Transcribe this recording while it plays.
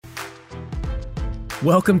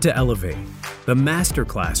Welcome to Elevate, the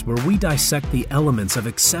masterclass where we dissect the elements of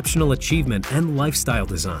exceptional achievement and lifestyle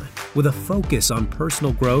design with a focus on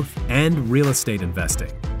personal growth and real estate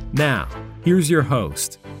investing. Now, here's your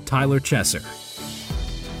host, Tyler Chesser.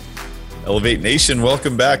 Elevate Nation,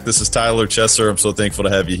 welcome back. This is Tyler Chesser. I'm so thankful to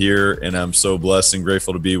have you here, and I'm so blessed and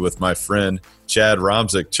grateful to be with my friend, Chad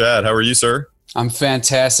Romzik. Chad, how are you, sir? I'm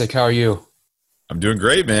fantastic. How are you? I'm doing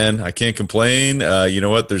great, man. I can't complain. You know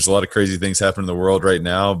what? There's a lot of crazy things happening in the world right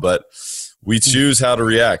now, but we choose how to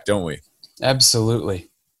react, don't we?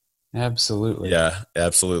 Absolutely. Absolutely. Yeah,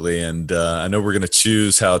 absolutely. And I know we're going to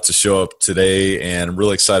choose how to show up today, and I'm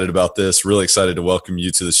really excited about this, really excited to welcome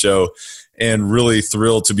you to the show, and really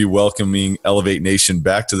thrilled to be welcoming Elevate Nation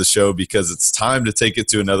back to the show because it's time to take it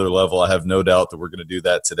to another level. I have no doubt that we're going to do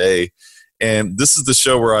that today. And this is the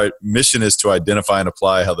show where our mission is to identify and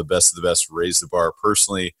apply how the best of the best raise the bar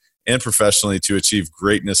personally and professionally to achieve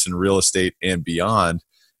greatness in real estate and beyond.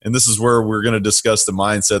 And this is where we're going to discuss the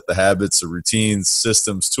mindset, the habits, the routines,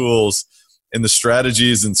 systems, tools, and the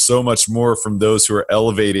strategies, and so much more from those who are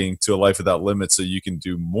elevating to a life without limits so you can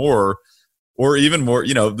do more or even more,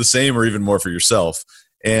 the same or even more for yourself.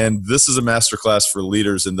 And this is a masterclass for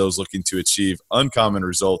leaders and those looking to achieve uncommon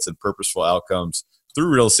results and purposeful outcomes through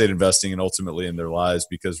real estate investing and ultimately in their lives,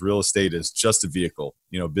 because real estate is just a vehicle.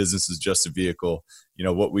 Business is just a vehicle.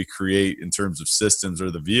 What we create in terms of systems are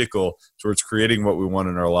the vehicle towards creating what we want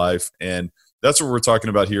in our life. And that's what we're talking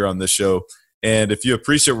about here on this show. And if you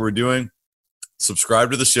appreciate what we're doing, subscribe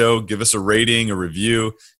to the show, give us a rating, a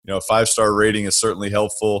review. A 5-star rating is certainly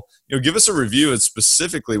helpful. Give us a review, and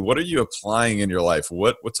specifically, what are you applying in your life?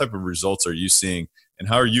 What type of results are you seeing, and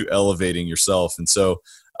how are you elevating yourself? And so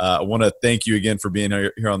I want to thank you again for being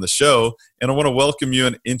here on the show, and I want to welcome you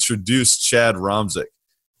and introduce Chad Romzik,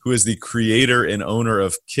 who is the creator and owner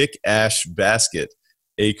of Kick Ash Basket,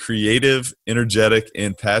 a creative, energetic,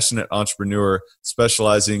 and passionate entrepreneur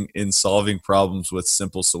specializing in solving problems with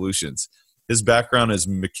simple solutions. His background is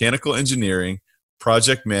mechanical engineering,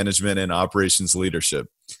 project management, and operations leadership.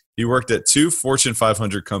 He worked at 2 Fortune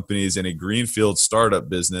 500 companies and a greenfield startup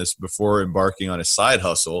business before embarking on a side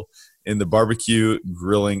hustle in the barbecue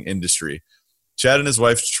grilling industry. Chad and his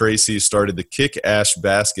wife, Tracy, started the Kick Ash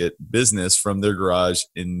Basket business from their garage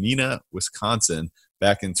in Neenah, Wisconsin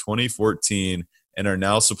back in 2014, and are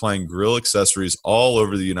now supplying grill accessories all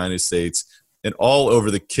over the United States and all over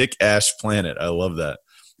the Kick Ash planet. I love that.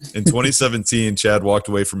 In 2017, Chad walked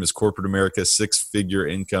away from his corporate America 6-figure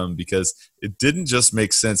income because it didn't just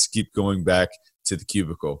make sense to keep going back to the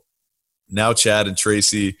cubicle. Now Chad and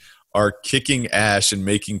Tracy are kicking ash and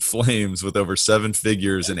making flames with over 7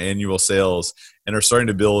 figures in annual sales, and are starting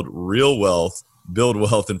to build wealth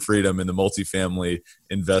and freedom in the multifamily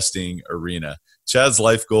investing arena. Chad's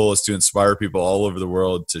life goal is to inspire people all over the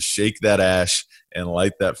world to shake that ash and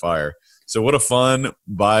light that fire. So what a fun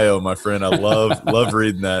bio, my friend. I love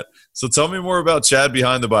reading that. So tell me more about Chad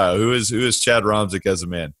behind the bio. Who is Chad Romzik as a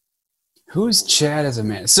man? Who's Chad as a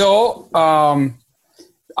man? So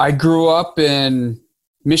I grew up in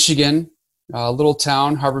Michigan, a little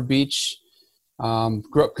town, Harbor Beach.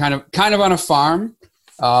 Grew up kind of on a farm.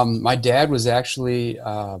 My dad was actually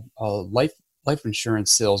a life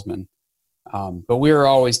insurance salesman, but we were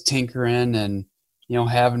always tinkering and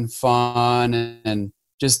having fun, and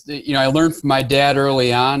just I learned from my dad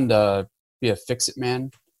early on to be a fix-it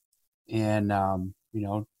man, and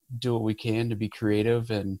do what we can to be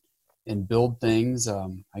creative and build things.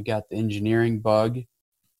 I got the engineering bug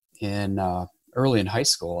early in high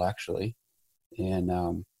school, actually, and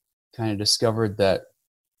kind of discovered that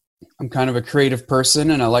I'm kind of a creative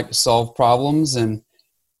person and I like to solve problems, and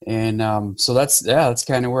so that's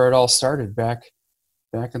kind of where it all started back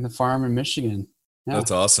in the farm in Michigan. Yeah.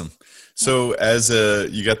 That's awesome. So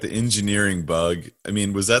you got the engineering bug. I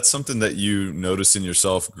mean, was that something that you noticed in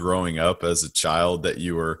yourself growing up as a child, that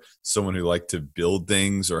you were someone who liked to build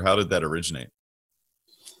things, or how did that originate?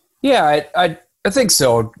 Yeah, I think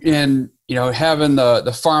so. And having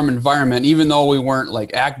the farm environment, even though we weren't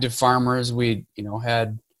like active farmers, we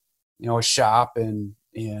had a shop and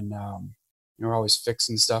we're always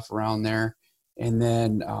fixing stuff around there. And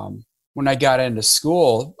then when I got into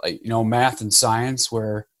school, math and science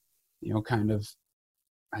were kind of,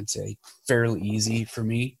 I'd say, fairly easy for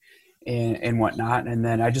me and whatnot. And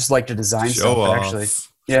then I just like to design stuff, actually.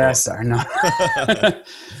 Yeah, sorry, no.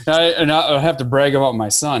 I have to brag about my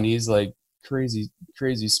son. He's like crazy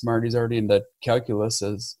smart. He's already into calculus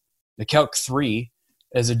as the Calc 3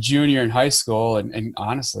 as a junior in high school. And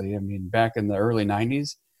honestly, I mean, back in the early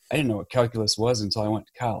 90s, I didn't know what calculus was until I went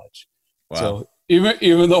to college. Wow. So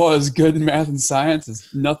even though I was good in math and science,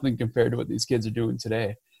 it's nothing compared to what these kids are doing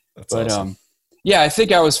today. That's awesome. Yeah, I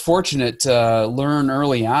think I was fortunate to learn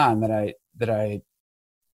early on that I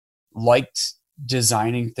liked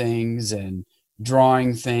designing things and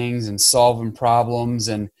drawing things and solving problems,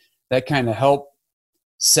 and that kind of helped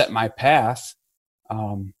set my path.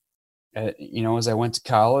 As I went to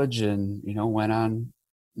college and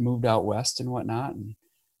moved out west and whatnot, and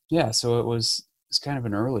yeah, so it's kind of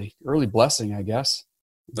an early blessing, I guess.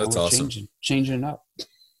 That's awesome. Changing it up.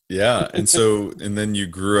 Yeah. And then you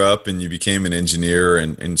grew up and you became an engineer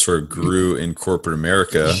and sort of grew in corporate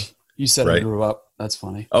America. You said right? I grew up. That's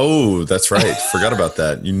funny. Oh, that's right. Forgot about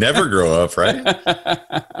that. You never grow up, right?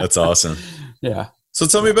 That's awesome. Yeah. So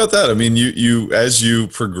tell me about that. I mean, you as you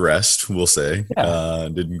progressed, we'll say,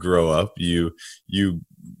 didn't grow up. You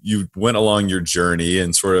went along your journey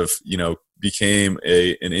and sort of, became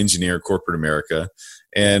an engineer in corporate America.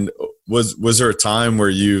 And was there a time where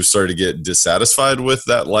you started to get dissatisfied with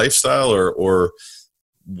that lifestyle, or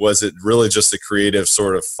was it really just a creative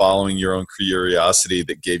sort of following your own curiosity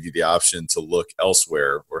that gave you the option to look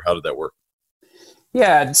elsewhere, or how did that work?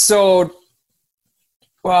 Yeah.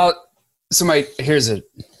 Here's it.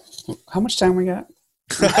 How much time we got?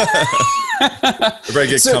 Everybody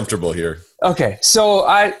get comfortable here. Okay.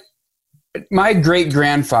 So my great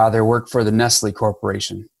grandfather worked for the Nestle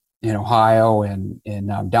Corporation in Ohio and in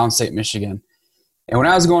downstate Michigan. And when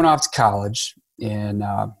I was going off to college in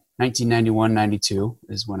 1991, 92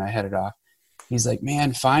 is when I headed off. He's like,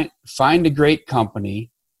 man, find a great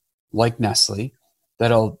company like Nestle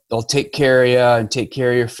they'll take care of you and take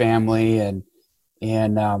care of your family, and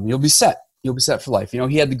you'll be set. You'll be set for life.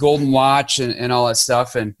 He had the golden watch and all that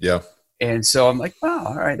stuff. And so I'm like, wow,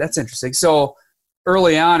 all right, that's interesting. So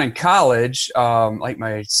early on in college, like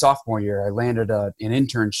my sophomore year, I landed an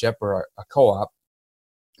internship or a co-op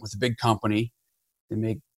with a big company. They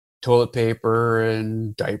make toilet paper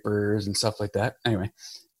and diapers and stuff like that. Anyway,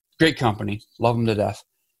 great company. Love them to death.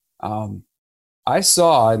 I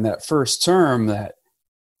saw in that first term that,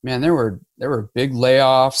 man, there were big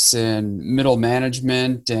layoffs and middle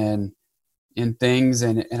management and things.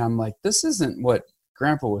 And I'm like, this isn't what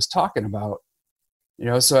Grandpa was talking about.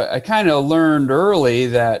 So I kind of learned early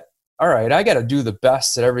that, all right, I got to do the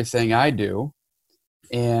best at everything I do.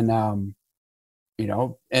 And,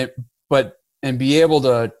 and be able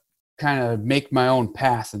to kind of make my own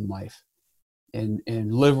path in life and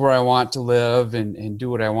live where I want to live and do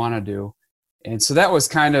what I want to do. And so that was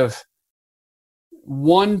kind of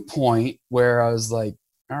one point where I was like,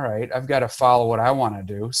 all right, I've got to follow what I want to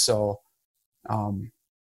do. So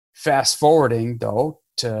fast forwarding though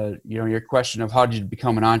to, your question of how did you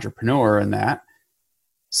become an entrepreneur and that.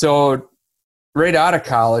 So right out of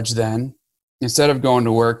college then, instead of going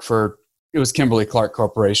to work it was Kimberly-Clark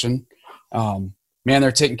Corporation. Man,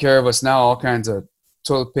 they're taking care of us now, all kinds of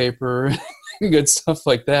toilet paper and good stuff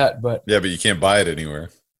like that. But yeah, but you can't buy it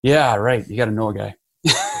anywhere. Yeah, right. You got to know a guy.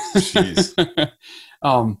 Jeez.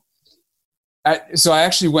 So I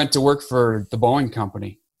actually went to work for the Boeing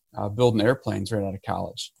company, building airplanes right out of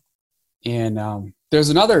college. And there's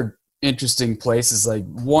another interesting place. It's like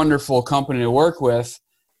wonderful company to work with,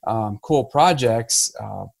 cool projects.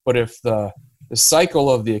 But if the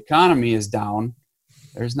cycle of the economy is down,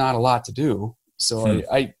 there's not a lot to do. So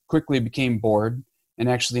I quickly became bored and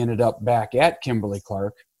actually ended up back at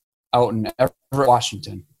Kimberly-Clark out in Everett,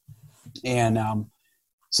 Washington. And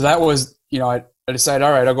so that was, I decided,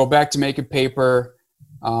 all right, I'll go back to making paper,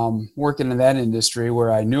 working in that industry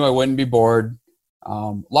where I knew I wouldn't be bored.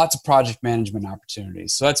 Lots of project management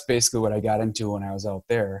opportunities. So that's basically what I got into when I was out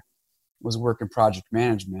there, was working project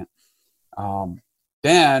management.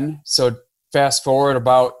 So fast forward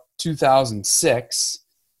about 2006,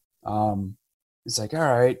 it's like, all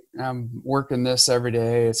right, I'm working this every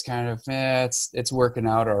day. It's kind of, it's working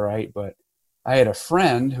out all right. But I had a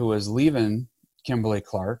friend who was leaving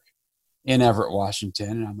Kimberly-Clark in Everett, Washington.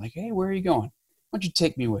 And I'm like, hey, where are you going? Why don't you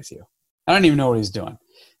take me with you? I don't even know what he's doing.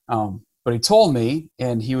 But he told me,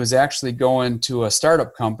 and he was actually going to a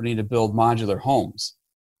startup company to build modular homes.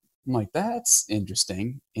 I'm like, that's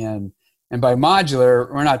interesting. And by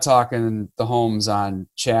modular, we're not talking the homes on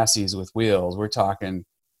chassis with wheels. We're talking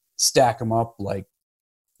stack them up like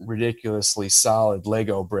ridiculously solid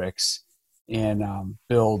Lego bricks and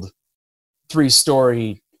build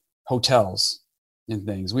 3-story hotels and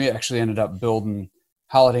things. We actually ended up building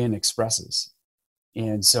Holiday Inn Expresses.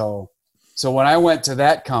 And so when I went to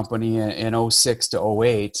that company in 06 to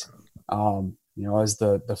 08, as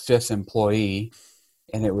the fifth employee,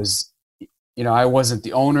 and it was, I wasn't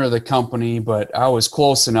the owner of the company, but I was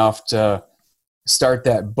close enough to start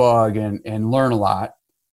that bug and learn a lot.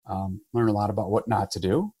 Learn a lot about what not to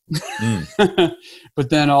do, Mm. but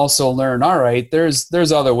then also learn, all right,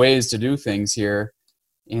 there's other ways to do things here.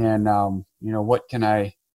 And, what can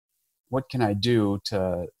I do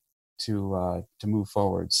to move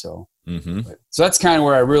forward? So, Mm-hmm. so that's kind of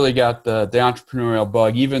where I really got the entrepreneurial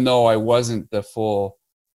bug, even though I wasn't the full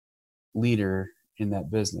leader in that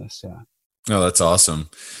business. Yeah. Oh, that's awesome.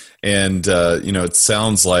 And, it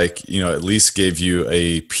sounds like, at least gave you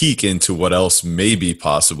a peek into what else may be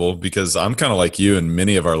possible, because I'm kind of like you and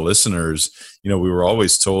many of our listeners, we were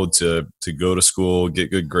always told to go to school, get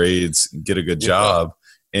good grades, get a good job,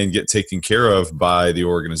 and get taken care of by the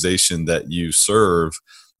organization that you serve.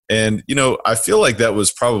 And, I feel like that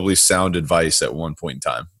was probably sound advice at one point in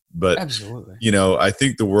time. But, absolutely, I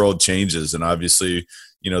think the world changes, and obviously,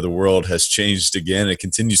 the world has changed again. It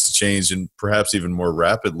continues to change, and perhaps even more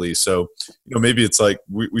rapidly. So, maybe it's like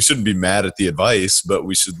we shouldn't be mad at the advice, but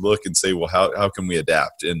we should look and say, well, how can we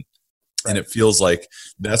adapt? And it feels like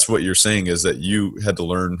that's what you're saying, is that you had to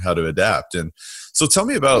learn how to adapt. And so tell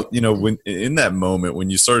me about, when in that moment when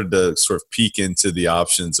you started to sort of peek into the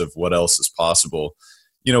options of what else is possible,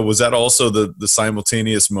 was that also the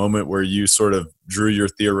simultaneous moment where you sort of drew your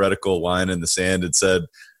theoretical line in the sand and said,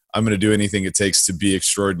 I'm going to do anything it takes to be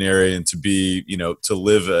extraordinary and to be, to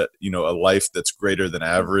live a life that's greater than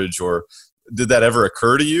average? Or did that ever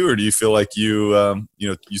occur to you? Or do you feel like you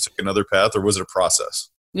took another path, or was it a process?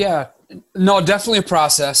 Yeah, no, definitely a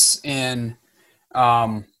process, and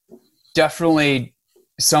definitely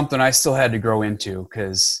something I still had to grow into,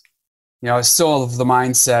 because, I was still of the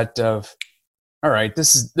mindset of, all right,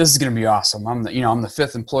 this is going to be awesome. I'm the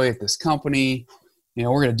fifth employee at this company. We're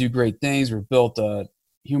going to do great things. We've built a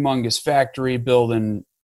humongous factory, building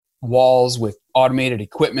walls with automated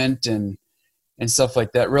equipment and stuff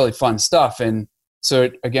like that. Really fun stuff. And so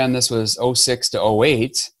again, this was 06 to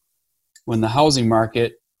 08 when the housing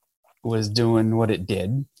market was doing what it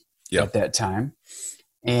did at that time.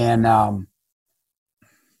 And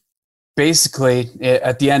basically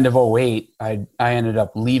at the end of 08, I ended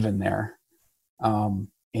up leaving there. And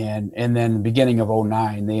then the beginning of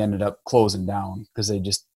 09, they ended up closing down because they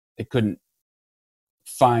couldn't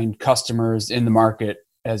find customers in the market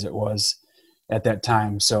as it was at that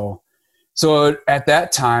time. So at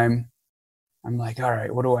that time, I'm like, all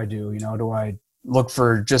right, what do I do? Do I look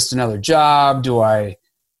for just another job? Do I,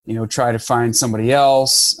 try to find somebody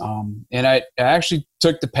else? And I actually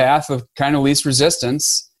took the path of kind of least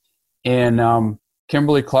resistance, and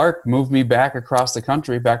Kimberly-Clark moved me back across the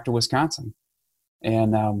country, back to Wisconsin.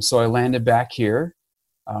 And so I landed back here,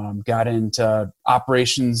 got into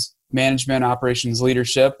operations management, operations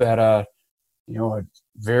leadership at a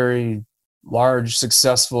very large,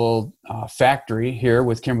 successful factory here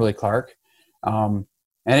with Kimberly-Clark. And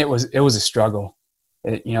it was a struggle.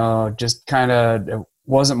 It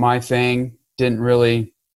wasn't my thing. Didn't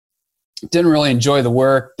really enjoy the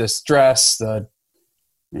work, the stress,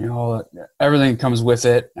 everything that comes with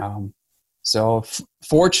it. So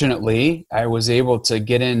fortunately, I was able to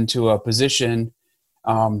get into a position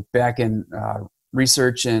back in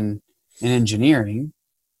research and engineering,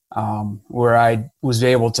 where I was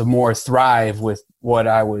able to more thrive with what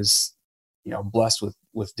I was, blessed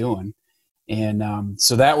with doing. And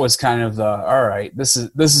so that was kind of all right, this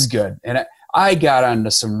is good. And I got onto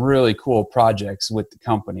some really cool projects with the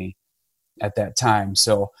company at that time.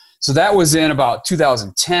 So that was in about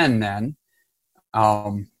 2010 then.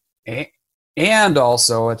 And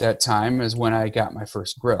also at that time is when I got my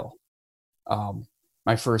first grill,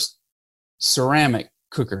 my first ceramic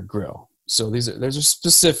cooker grill. So there's a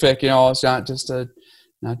specific, it's not just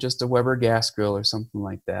a Weber gas grill or something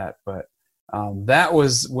like that. But that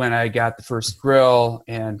was when I got the first grill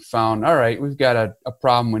and found, all right, we've got a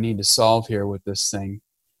problem we need to solve here with this thing.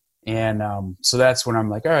 And so that's when I'm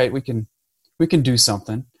like, all right, we can do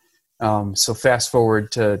something. So fast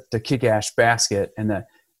forward to Kick-Ash Basket, and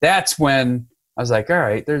that's when I was like, all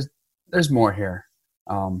right, there's more here.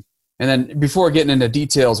 And then before getting into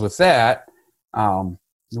details with that,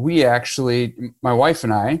 we actually, my wife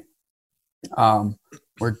and I,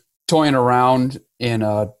 were toying around in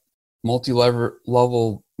a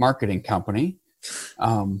multi-level marketing company,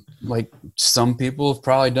 like some people have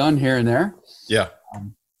probably done here and there. Yeah.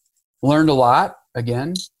 Learned a lot.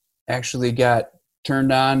 Again, actually got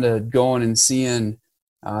turned on to going and seeing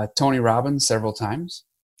Tony Robbins several times.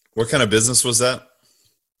 What kind of business was that?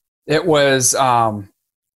 It was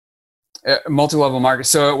multi-level market.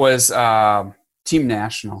 So it was Team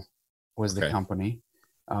National was the company,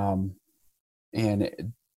 and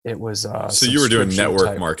it was. So you were doing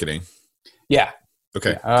network marketing. Yeah.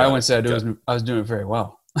 Okay. Yeah, I wouldn't say I was doing it very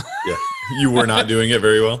well. Yeah. You were not doing it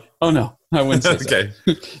very well? Oh, no, I wouldn't say okay.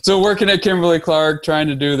 so. So working at Kimberly-Clark, trying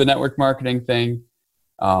to do the network marketing thing,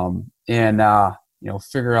 figure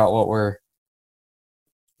out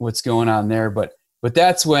what's going on there. But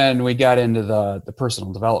that's when we got into the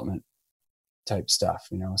personal development type stuff,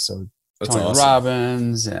 so That's Tony awesome.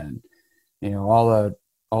 Robbins and, all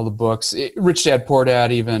the books, Rich Dad, Poor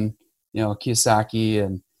Dad, even, Kiyosaki.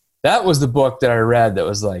 And that was the book that I read that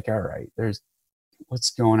was like, all right,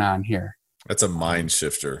 what's going on here? That's a mind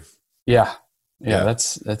shifter. Yeah.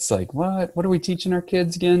 That's like, what are we teaching our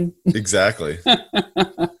kids again? Exactly.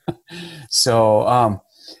 So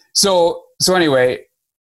anyway,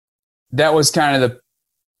 that was kind of the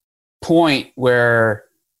point where,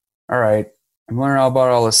 all right, I'm learning all about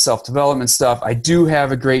all this self-development stuff. I do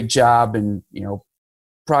have a great job in,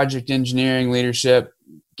 project engineering, leadership,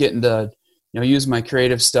 getting to, use my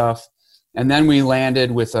creative stuff. And then we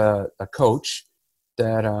landed with a coach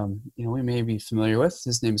that, we may be familiar with.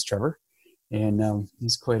 His name is Trevor, and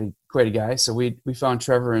he's quite a guy. So we found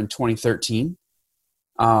Trevor in 2013.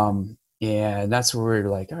 And that's where we were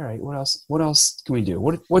like, all right, what else can we do?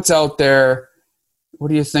 What's out there? What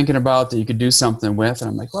are you thinking about that you could do something with? And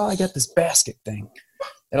I'm like, well, I got this basket thing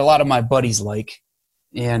that a lot of my buddies like.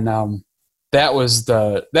 And, that was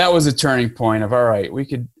a turning point of, all right, we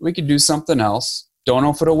could do something else. Don't know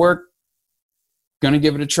if it'll work. Gonna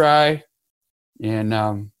give it a try. And,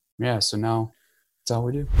 so now that's all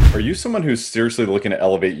we do. Are you someone who's seriously looking to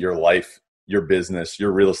elevate your life, your business,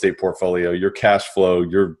 your real estate portfolio, your cash flow,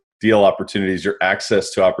 your deal opportunities, your access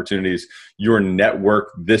to opportunities, your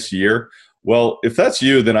network this year? Well, if that's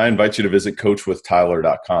you, then I invite you to visit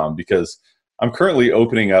coachwithtyler.com, because I'm currently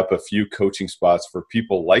opening up a few coaching spots for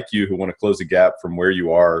people like you who want to close the gap from where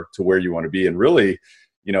you are to where you want to be, and really,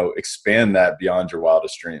 expand that beyond your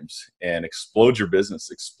wildest dreams and explode your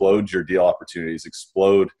business, explode your deal opportunities,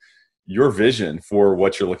 explode your vision for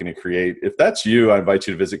what you're looking to create. If that's you, I invite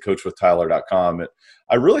you to visit coachwithtyler.com.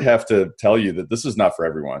 I really have to tell you that this is not for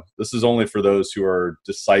everyone. This is only for those who are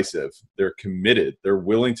decisive. They're committed. They're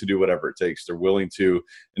willing to do whatever it takes. They're willing to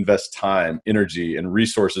invest time, energy, and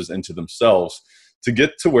resources into themselves to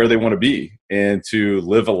get to where they want to be and to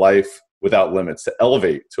live a life without limits, to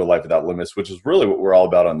elevate to a life without limits, which is really what we're all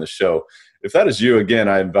about on this show. If that is you, again,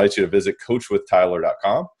 I invite you to visit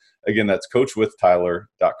coachwithtyler.com. Again, that's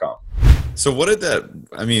coachwithtyler.com. So what did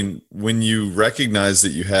when you recognized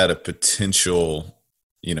that you had a potential,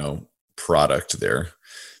 product there,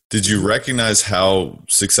 did you recognize how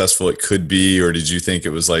successful it could be? Or did you think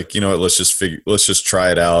it was like, let's just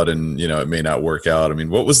try it out and, it may not work out? I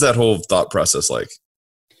mean, what was that whole thought process like?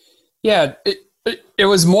 Yeah, it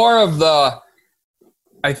was more of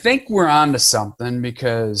I think we're on to something,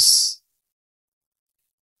 because,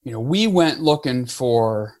 we went looking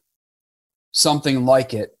for something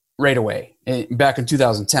like it right away, back in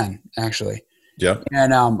 2010, actually. Yeah.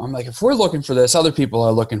 And I'm like, if we're looking for this, other people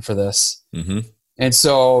are looking for this. Mm-hmm. And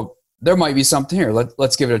so there might be something here.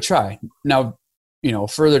 Let's give it a try. Now,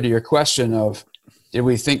 further to your question of, did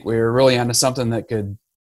we think we were really onto something that could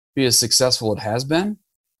be as successful as it has been?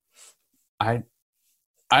 I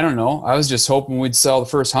don't know. I was just hoping we'd sell the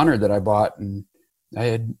first 100 that I bought, and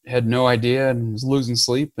I had no idea and was losing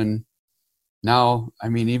sleep. And now,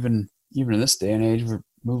 even in this day and age, we're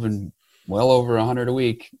moving well over 100 a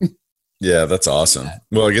week. Yeah, that's awesome.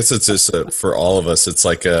 Well, I guess it's just for all of us, it's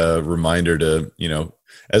like a reminder to,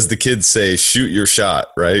 as the kids say, shoot your shot,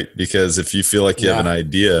 right? Because if you feel like you have an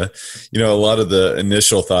idea, a lot of the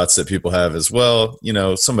initial thoughts that people have is, well,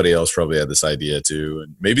 somebody else probably had this idea too.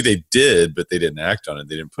 And maybe they did, but they didn't act on it.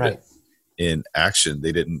 They didn't put it in action.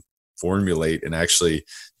 They didn't formulate and actually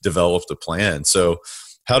develop the plan. So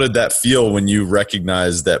how did that feel when you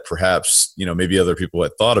recognized that perhaps, maybe other people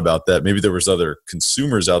had thought about that? Maybe there was other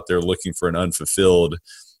consumers out there looking for an unfulfilled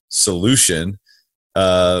solution.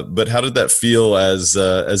 But how did that feel as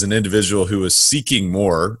an individual who was seeking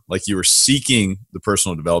more, like you were seeking the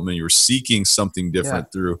personal development, you were seeking something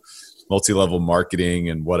different through multi-level marketing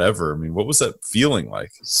and whatever? I mean, what was that feeling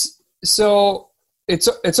like? So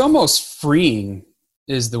it's almost freeing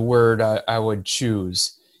is the word I would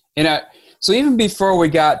choose. And so even before we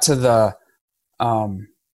got to the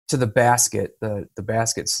basket, the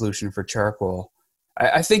basket solution for charcoal,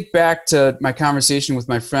 I think back to my conversation with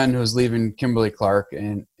my friend who was leaving Kimberly-Clark,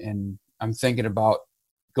 and I'm thinking about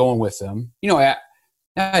going with them. I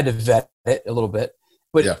had to vet it a little bit,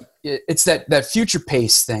 but it's that future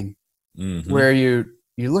pace thing, where you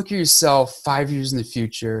look at yourself 5 years in the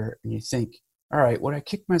future and you think, all right, would I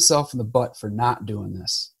kick myself in the butt for not doing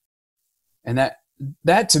this? And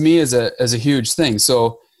that to me is a huge thing.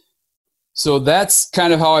 So that's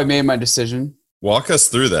kind of how I made my decision. Walk us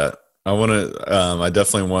through that. I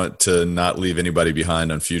definitely want to not leave anybody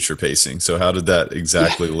behind on future pacing. So how did that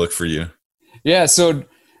exactly look for you? Yeah. So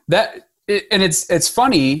it's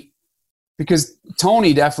funny because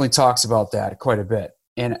Tony definitely talks about that quite a bit.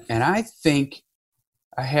 And I think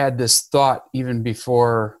I had this thought even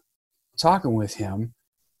before talking with him,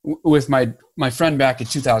 with my friend back in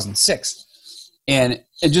 2006. And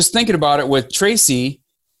just thinking about it with Tracy,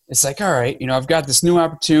 it's like, all right, I've got this new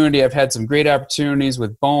opportunity. I've had some great opportunities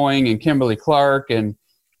with Boeing and Kimberly-Clark and,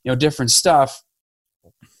 different stuff.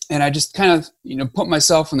 And I just kind of, put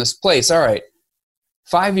myself in this place. All right,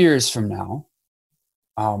 5 years from now,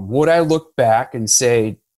 would I look back and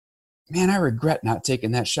say, man, I regret not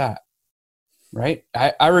taking that shot, right?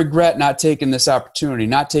 I regret not taking this opportunity,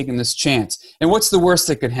 not taking this chance. And what's the worst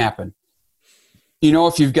that could happen?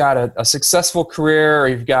 If you've got a successful career or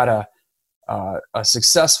you've got a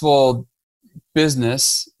successful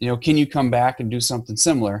business, can you come back and do something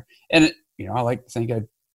similar? And, I like to think I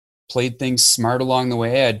played things smart along the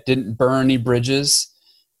way. I didn't burn any bridges.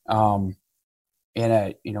 And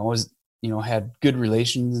I, had good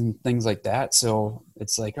relations and things like that. So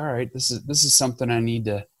it's like, all right, this is something I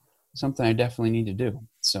definitely need to do.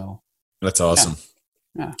 So that's awesome.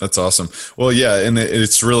 Yeah. That's awesome. Well, yeah. And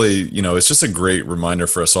it's really, it's just a great reminder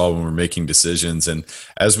for us all when we're making decisions. And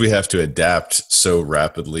as we have to adapt so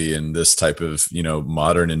rapidly in this type of,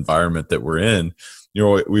 modern environment that we're in,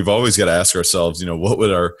 we've always got to ask ourselves, what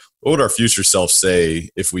would our future self say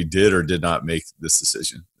if we did or did not make this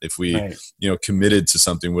decision? If we, right. Committed to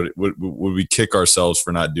something, would we kick ourselves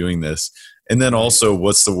for not doing this? And then also,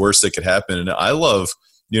 what's the worst that could happen? And I love,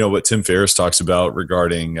 what Tim Ferriss talks about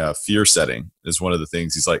regarding fear setting is one of the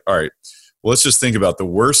things. He's like, all right, well, let's just think about the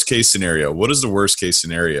worst case scenario. What is the worst case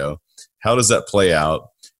scenario? How does that play out?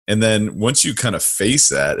 And then once you kind of face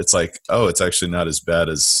that, it's like, oh, it's actually not as bad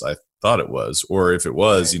as I thought it was. Or if it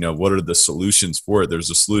was, what are the solutions for it? There's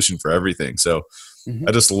a solution for everything. So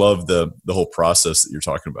I just love the whole process that you're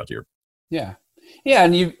talking about here. Yeah. Yeah.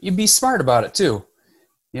 And you be smart about it too.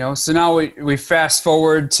 So now we fast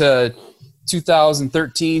forward to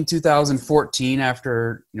 2013, 2014,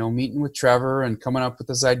 after, meeting with Trevor and coming up with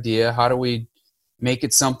this idea. How do we make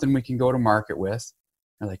it something we can go to market with?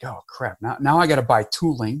 And like, oh crap. Now I got to buy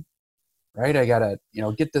tooling, right? I got to,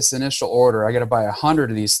 get this initial order. I got to buy 100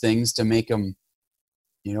 of these things to make them,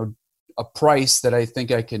 a price that I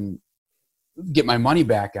think I can get my money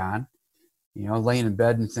back on, laying in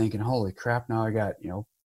bed and thinking, holy crap. Now I got,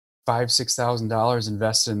 $5,000-$6,000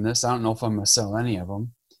 invested in this. I don't know if I'm going to sell any of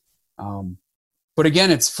them. But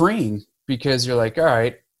again, it's freeing because you're like, all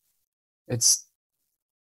right, it's,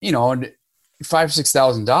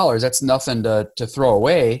 $5,000-$6,000, that's nothing to throw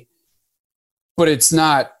away, but it's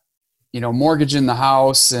not, mortgaging the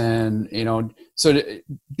house. And, so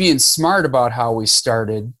being smart about how we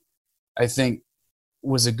started, I think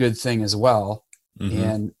was a good thing as well.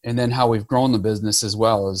 Mm-hmm. And then how we've grown the business as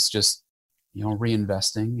well is just,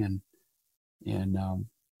 reinvesting and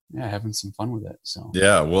having some fun with it. So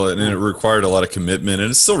yeah, well, and it required a lot of commitment,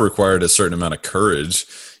 and it still required a certain amount of courage,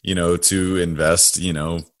 to invest,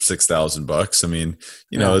 $6,000. I mean,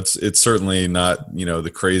 it's certainly not,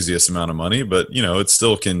 the craziest amount of money, but it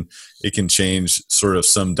still can change sort of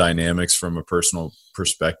some dynamics from a personal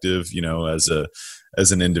perspective,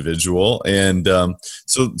 as an individual. And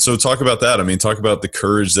so talk about that. I mean, talk about the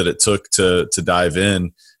courage that it took to dive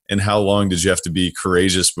in, and how long did you have to be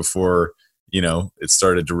courageous before it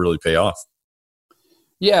started to really pay off?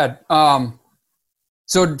 Yeah.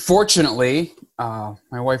 So fortunately, my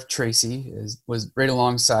wife Tracy was right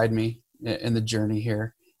alongside me in the journey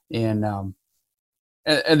here. And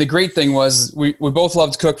the great thing was we both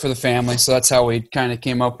loved to cook for the family. So that's how we kind of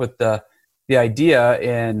came up with the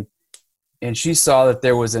idea. And she saw that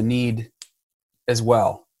there was a need as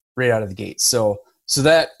well right out of the gate. So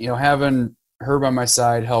that, having her by my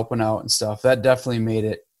side, helping out and stuff, that definitely made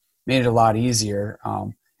it a lot easier.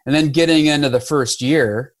 And then getting into the first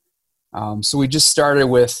year, so we just started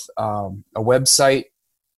with a website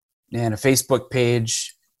and a Facebook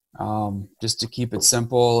page, just to keep it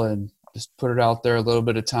simple and just put it out there a little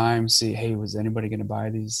bit of time, see, hey, was anybody going to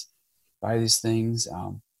buy these things?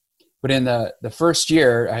 But in the first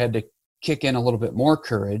year, I had to kick in a little bit more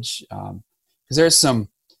courage, because there's some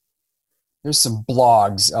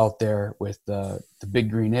blogs out there with the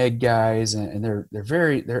Big Green Egg guys, and they're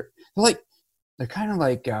kind of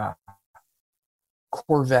like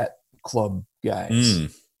Corvette Club guys,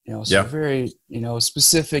 so very,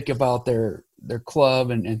 specific about their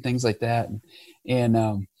club and things like that.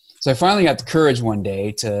 And so I finally got the courage one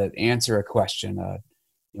day to answer a question.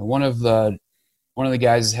 One of the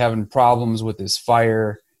guys is having problems with his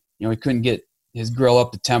fire. He couldn't get his grill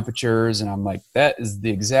up to temperatures. And I'm like, that is the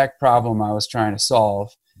exact problem I was trying to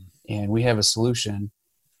solve. And we have a solution.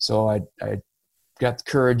 So I got the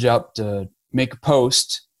courage up to make a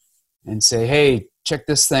post and say, hey, check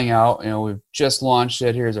this thing out. We've just launched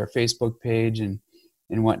it. Here's our Facebook page and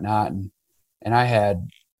whatnot. And I had,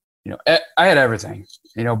 I had everything,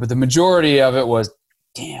 but the majority of it was,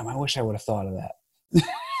 damn, I wish I would have thought of that.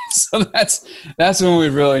 So that's when we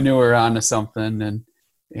really knew we were onto something.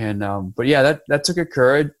 But yeah, that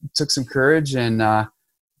took some courage. And,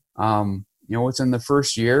 within the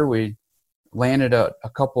first year, we landed a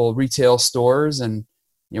couple retail stores, and,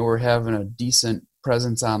 we're having a decent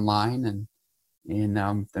presence online. And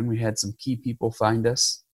then we had some key people find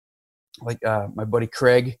us, like my buddy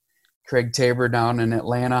Craig Tabor down in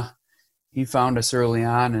Atlanta. He found us early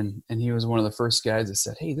on, and he was one of the first guys that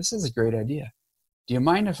said, hey, this is a great idea. Do you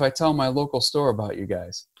mind if I tell my local store about you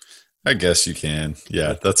guys? I guess you can.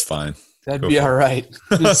 Yeah, that's fine. That'd be all right.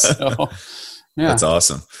 So, yeah. That's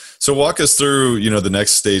awesome. So walk us through, the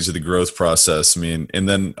next stage of the growth process. I mean, and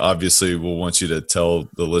then obviously we'll want you to tell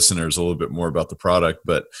the listeners a little bit more about the product,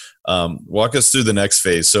 but walk us through the next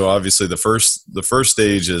phase. So obviously the first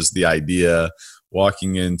stage is the idea,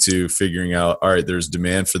 walking into figuring out, all right, there's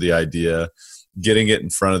demand for the idea, getting it in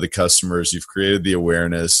front of the customers. You've created the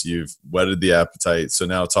awareness, you've whetted the appetite. So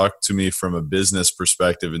now talk to me from a business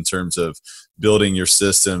perspective in terms of building your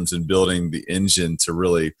systems and building the engine to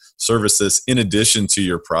really service this in addition to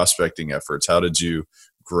your prospecting efforts. How did you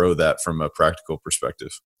grow that from a practical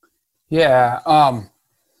perspective? Yeah.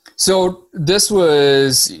 So this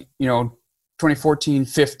was, 2014,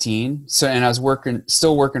 15. So, and I was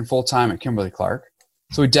still working full time at Kimberly-Clark.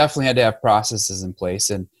 So we definitely had to have processes in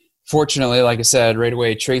place. And fortunately, like I said, right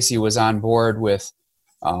away, Tracy was on board with,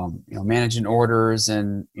 managing orders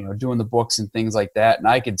and, doing the books and things like that. And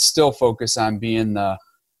I could still focus on being the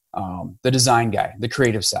design guy, the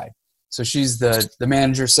creative side. So she's the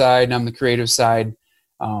manager side and I'm the creative side.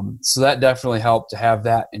 So that definitely helped to have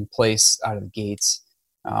that in place out of the gates,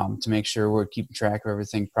 to make sure we're keeping track of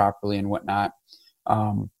everything properly and whatnot.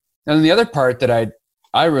 And then the other part that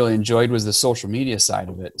I really enjoyed was the social media side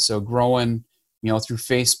of it. So growing, through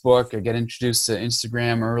Facebook. I got introduced to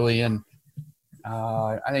Instagram early, and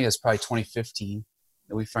I think it was probably 2015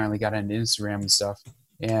 that we finally got into Instagram and stuff.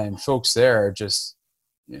 And folks there are just,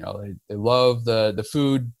 they love the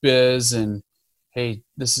food biz, and hey,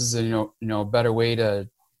 this is a better way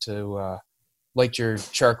to light your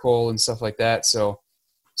charcoal and stuff like that. So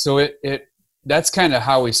it that's kind of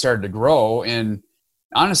how we started to grow. And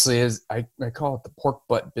honestly, I call it the pork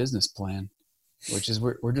butt business plan, which is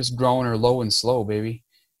we're just growing her low and slow, baby.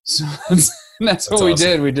 So that's what we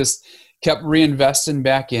did. We just kept reinvesting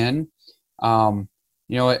back in,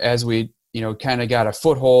 as we, kind of got a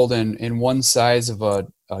foothold in one size of a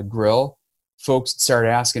grill. Folks started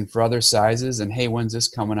asking for other sizes and, hey, when's this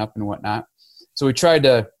coming up and whatnot. So we tried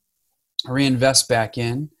to reinvest back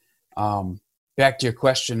in. Back to your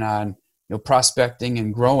question on, prospecting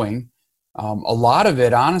and growing. A lot of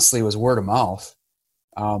it honestly was word of mouth.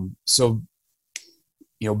 So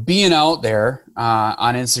being out there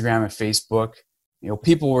on Instagram and Facebook,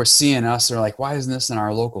 people were seeing us. They're like, why isn't this in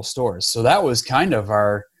our local stores? So that was kind of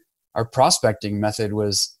our prospecting method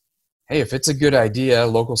was, hey, if it's a good idea,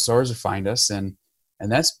 local stores will find us. And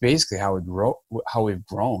that's basically how we've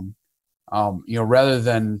grown, rather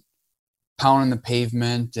than pounding the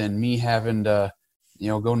pavement and me having to,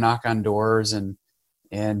 go knock on doors and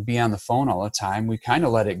be on the phone all the time. We kind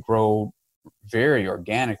of let it grow very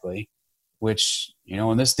organically, which,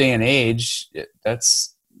 in this day and age,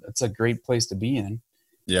 that's a great place to be in.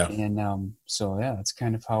 Yeah. And so, yeah, that's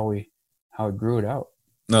kind of how it grew it out.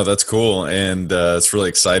 No, that's cool. And it's really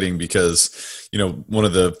exciting because, one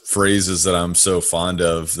of the phrases that I'm so fond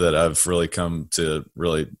of that I've really come to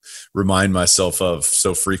really remind myself of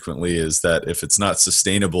so frequently is that if it's not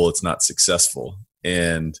sustainable, it's not successful.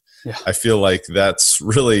 And yeah. I feel like that's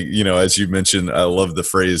really, as you mentioned, I love the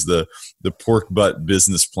phrase, the pork butt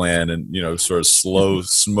business plan, and, sort of slow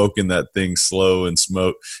smoking that thing slow and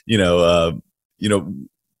smoke, and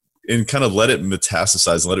kind of let it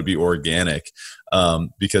metastasize, let it be organic.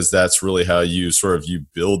 Because that's really how you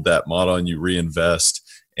build that model and you reinvest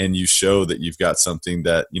and you show that you've got something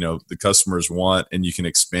that, the customers want and you can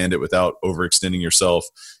expand it without overextending yourself.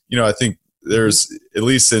 I think there's, at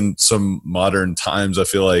least in some modern times, I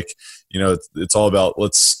feel like, it's all about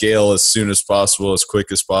let's scale as soon as possible, as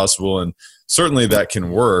quick as possible. And certainly that can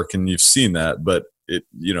work. And you've seen that, but it,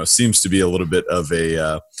 seems to be a little bit of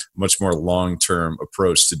a much more long-term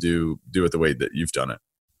approach to do it the way that you've done it.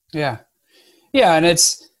 Yeah. Yeah, and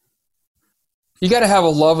you got to have a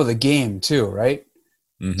love of the game too, right?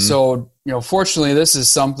 Mm-hmm. So fortunately, this is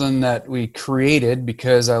something that we created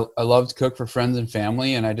because I love to cook for friends and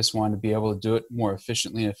family, and I just wanted to be able to do it more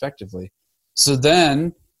efficiently and effectively. So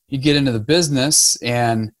then you get into the business,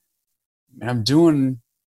 and I'm doing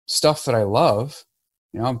stuff that I love.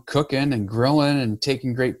 I'm cooking and grilling and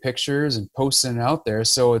taking great pictures and posting it out there.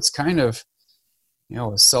 So it's kind of,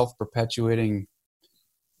 a self-perpetuating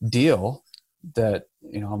deal that,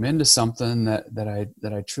 I'm into something that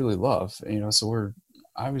I truly love, so we're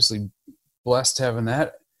obviously blessed having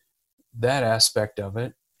that aspect of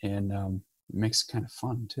it. And, it makes it kind of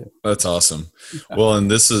fun too. That's awesome. Well,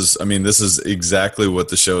 and this is exactly what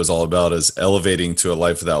the show is all about, is elevating to a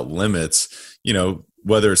life without limits,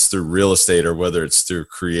 whether it's through real estate or whether it's through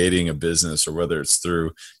creating a business or whether it's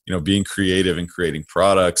through, being creative and creating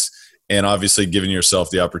products, and obviously giving yourself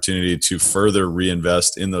the opportunity to further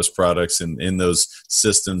reinvest in those products and in those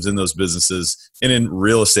systems, in those businesses, and in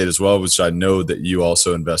real estate as well, which I know that you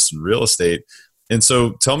also invest in real estate. And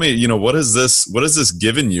so tell me, what has this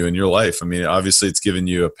given you in your life? I mean, obviously it's given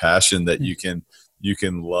you a passion that you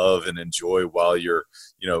can love and enjoy while you're,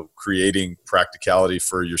 creating practicality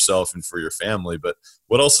for yourself and for your family. But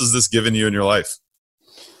what else has this given you in your life?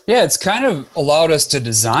 Yeah, it's kind of allowed us to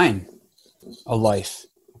design a life,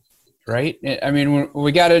 right? I mean, when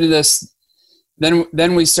we got into this,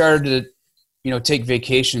 then we started to, take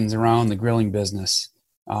vacations around the grilling business.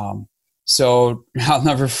 So I'll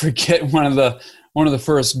never forget one of the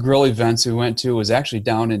first grill events we went to was actually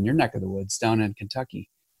down in your neck of the woods, down in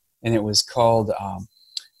Kentucky. And it was called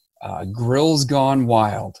Grills Gone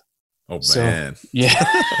Wild. Oh, man. Yeah,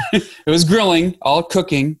 it was grilling, all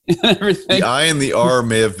cooking and everything. The I and the R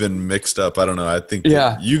may have been mixed up. I don't know. I think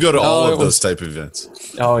you go to all of those type of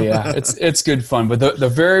events. Oh, yeah. It's good fun. But the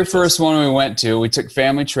very first one we went to, we took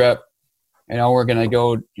family trip. We're going to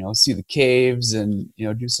go, see the caves and,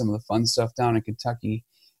 do some of the fun stuff down in Kentucky.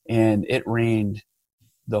 And it rained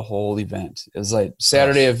the whole event. It was like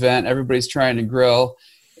Saturday event. Everybody's trying to grill.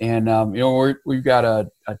 And, we've got a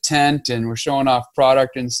tent and we're showing off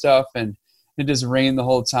product and stuff. And it just rained the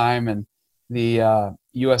whole time. And the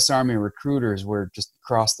U.S. Army recruiters were just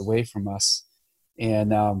across the way from us.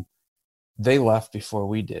 And they left before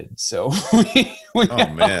we did. So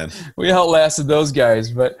we outlasted those guys.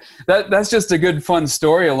 But that's just a good, fun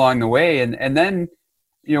story along the way. And then,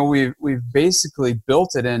 we've basically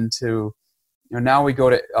built it into, now we go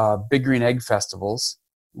to Big Green Egg festivals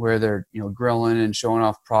where they're, grilling and showing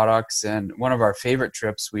off products. And one of our favorite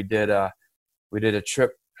trips, we did a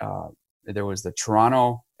trip. There was the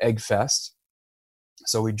Toronto Egg Fest.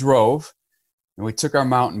 So we drove and we took our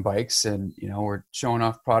mountain bikes and, we're showing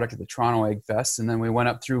off product at the Toronto Egg Fest. And then we went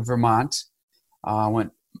up through Vermont,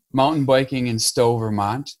 went mountain biking in Stowe,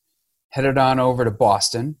 Vermont, headed on over to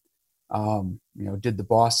Boston, did the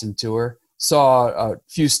Boston tour, saw a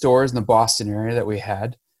few stores in the Boston area that we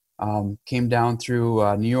had, came down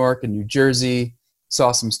through New York and New Jersey,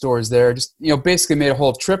 saw some stores there, just, basically made a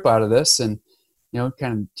whole trip out of this and, kind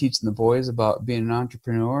of teaching the boys about being an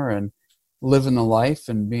entrepreneur and living the life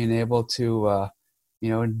and being able to,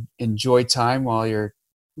 enjoy time while you're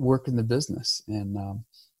working the business. And,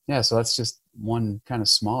 so that's just one kind of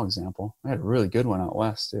small example. I had a really good one out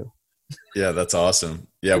west too. Yeah, that's awesome.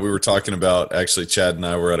 Yeah, we were talking about, actually, Chad and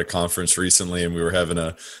I were at a conference recently and we were having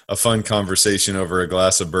a fun conversation over a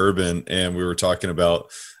glass of bourbon. And we were talking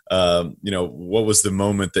about, what was the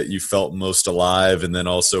moment that you felt most alive? And then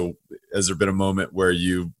also, has there been a moment where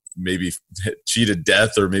you maybe cheated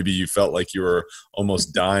death or maybe you felt like you were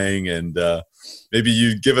almost dying? And maybe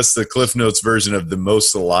you give us the Cliff Notes version of the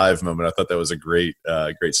most alive moment. I thought that was a great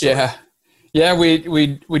story. Yeah,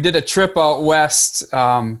 we did a trip out west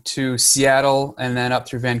to Seattle and then up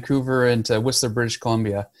through Vancouver into Whistler, British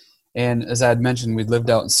Columbia. And as I had mentioned, we lived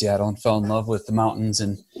out in Seattle and fell in love with the mountains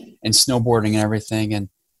and snowboarding and everything.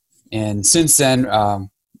 And since then,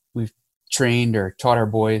 we've trained or taught our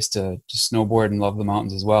boys to snowboard and love the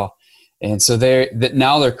mountains as well. And so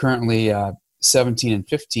now they're currently 17 and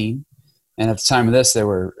 15. And at the time of this, they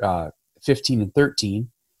were 15 and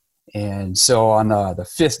 13. And so on the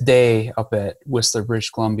fifth day up at Whistler, British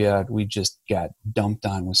Columbia, we just got dumped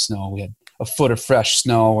on with snow. We had a foot of fresh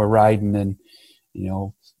snow. We're riding in,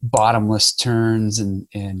 bottomless turns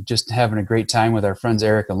and just having a great time with our friends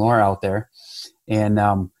Eric and Laura out there. And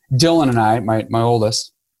Dylan and I, my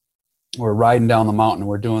oldest, we're riding down the mountain.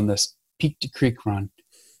 We're doing this peak to creek run.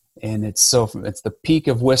 And it's the peak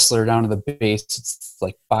of Whistler down to the base. It's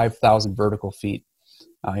like 5,000 vertical feet.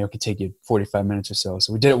 It could take you 45 minutes or so.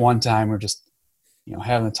 So we did it one time. We're just,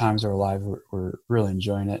 having the times of our life. We're really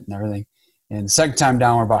enjoying it and everything. And the second time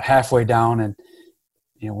down, we're about halfway down and,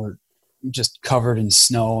 we're just covered in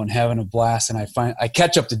snow and having a blast. And I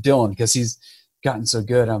catch up to Dylan because he's gotten so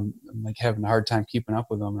good. I'm like having a hard time keeping up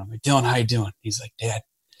with him. And I'm like, Dylan, how you doing? He's like, Dad,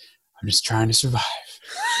 I'm just trying to survive.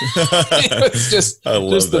 It was just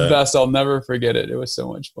the best. I'll never forget it. It was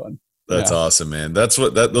so much fun. That's awesome, man. Those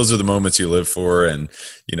are the moments you live for. And,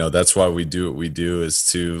 that's why we do what we do, is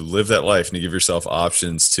to live that life and to give yourself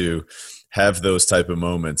options to have those type of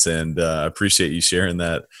moments. And I appreciate you sharing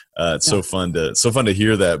that. It's so fun to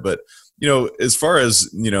hear that. But, as far as,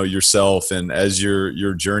 yourself, and as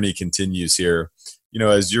your journey continues here,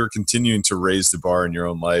 as you're continuing to raise the bar in your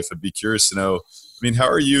own life, I'd be curious to know, how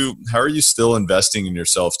are you still investing in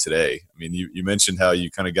yourself today? You mentioned how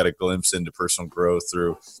you kind of got a glimpse into personal growth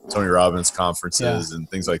through Tony Robbins conferences and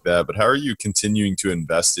things like that, but how are you continuing to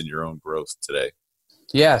invest in your own growth today?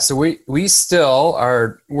 Yeah, so we still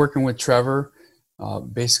are working with Trevor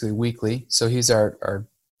basically weekly. So he's our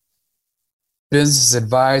business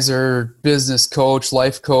advisor, business coach,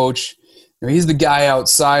 life coach. He's the guy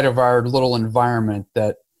outside of our little environment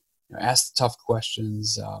that ask the tough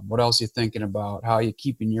questions. What else are you thinking about? How are you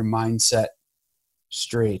keeping your mindset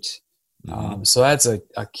straight? Mm-hmm. So that's a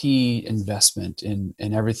key investment in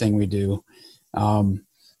everything we do.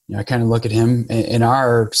 I kind of look at him in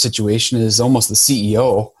our situation as almost the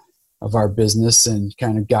CEO of our business and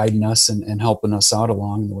kind of guiding us and helping us out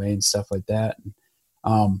along the way and stuff like that.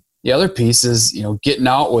 The other piece is, getting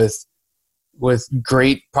out with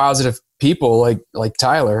great positive people like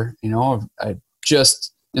Tyler. I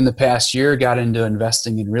just in the past year got into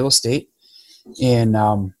investing in real estate and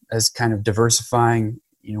as kind of diversifying,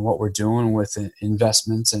 what we're doing with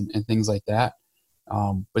investments and things like that.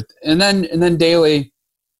 But then daily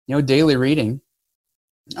reading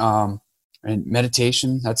and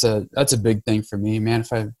meditation. That's a big thing for me, man.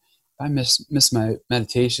 If I miss my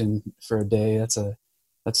meditation for a day, that's a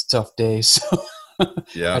tough day. So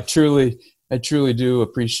yeah, I truly do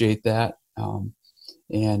appreciate that.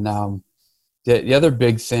 The other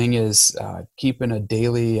big thing is keeping a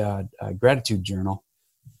daily gratitude journal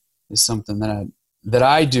is something that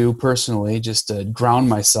I do personally just to ground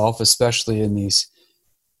myself, especially in these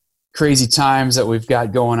crazy times that we've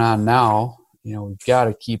got going on now. We've got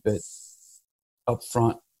to keep it up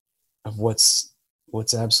front of what's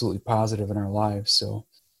absolutely positive in our lives. So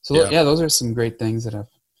yeah, those are some great things that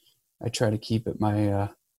I try to keep at my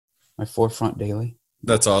forefront daily.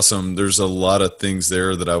 That's awesome. There's a lot of things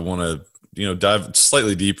there that I want to dive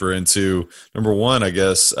slightly deeper into. Number one, I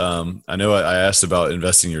guess, I know I asked about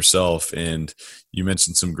investing yourself, and you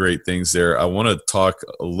mentioned some great things there. I want to talk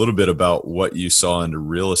a little bit about what you saw into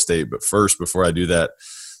real estate. But first, before I do that,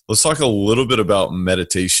 let's talk a little bit about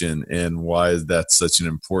meditation and why that's such an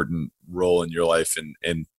important role in your life,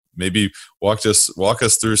 and maybe walk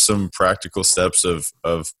us through some practical steps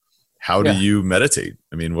of how do you meditate?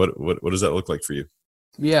 What does that look like for you?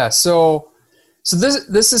 Yeah. So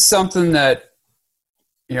this is something that,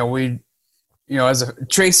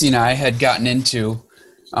 Tracy and I had gotten into,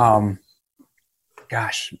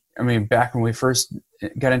 back when we first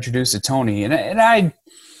got introduced to Tony, and I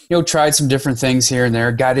tried some different things here and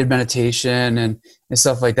there, guided meditation and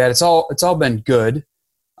stuff like that. It's all been good,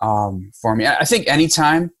 for me. I think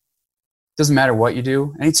anytime, doesn't matter what you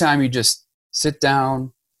do, anytime you just sit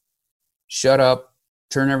down, shut up,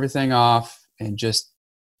 turn everything off, and just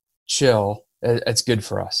chill, it's good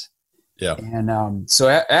for us. Yeah. And so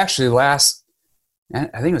actually I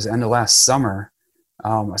think it was the end of last summer,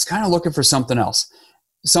 I was kind of looking for something else,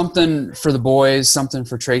 something for the boys, something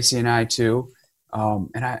for Tracy and I too.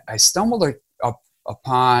 And I stumbled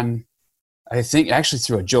upon, I think actually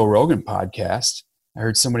through a Joe Rogan podcast, I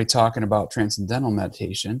heard somebody talking about transcendental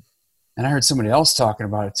meditation, and I heard somebody else talking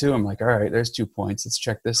about it too. I'm like, all right, there's 2 points. Let's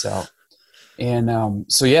check this out. And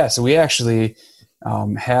so we actually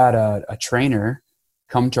had a trainer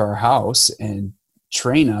come to our house and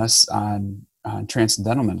train us on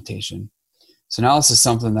transcendental meditation. So now this is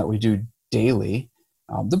something that we do daily.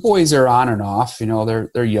 The boys are on and off,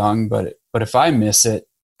 they're young, but if I miss it,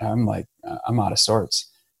 I'm like, I'm out of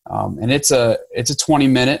sorts. And it's a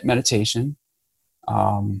 20-minute meditation.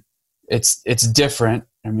 It's different.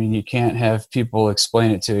 You can't have people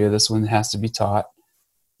explain it to you. This one has to be taught.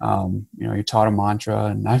 You're taught a mantra,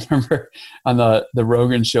 and I remember on the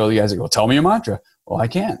Rogan show, the guys go, tell me a mantra. Well, I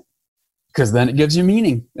can't, because then it gives you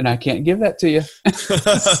meaning, and I can't give that to you.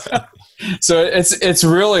 So it's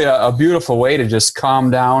really a beautiful way to just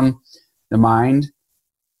calm down the mind.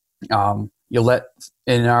 In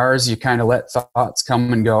ours, you kind of let thoughts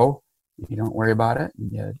come and go. You don't worry about it,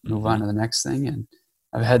 and you move on to the next thing. And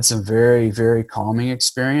I've had some very, very calming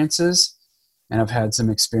experiences. And I've had some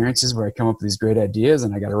experiences where I come up with these great ideas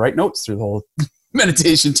and I got to write notes through the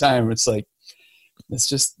meditation time. It's like, it's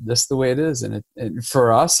just that's the way it is. And it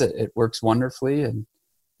for us, it works wonderfully. And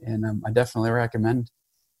I definitely recommend,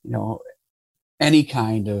 any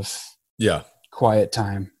kind of quiet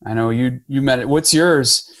time. I know you what's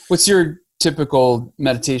yours? What's your typical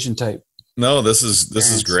meditation type? No, this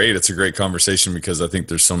is great. It's a great conversation because I think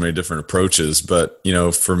there's so many different approaches, but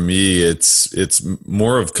for me, it's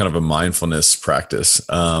more of kind of a mindfulness practice.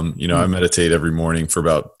 I meditate every morning for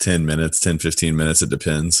about 10 minutes, 10, 15 minutes. It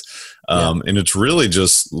depends. And it's really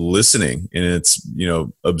just listening, and it's,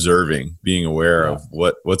 observing, being aware of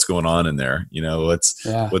what's going on in there,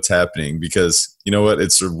 what's happening, because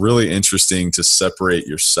it's really interesting to separate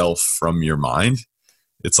yourself from your mind.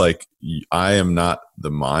 It's like, I am not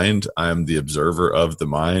the mind. I am the observer of the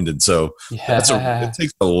mind. And so it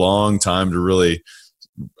takes a long time to really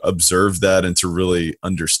observe that and to really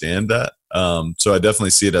understand that. So I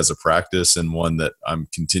definitely see it as a practice, and one that I'm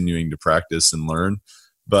continuing to practice and learn.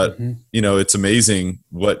 But, it's amazing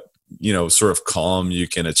what, sort of calm you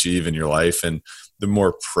can achieve in your life, and the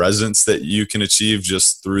more presence that you can achieve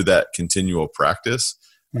just through that continual practice.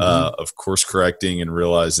 Of course correcting and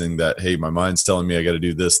realizing that, hey, my mind's telling me I got to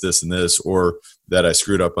do this, this, and this, or that I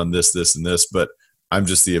screwed up on this, this, and this, but I'm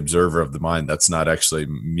just the observer of the mind. That's not actually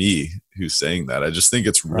me who's saying that. I just think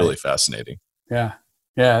it's really fascinating. Yeah.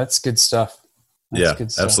 Yeah. That's good stuff.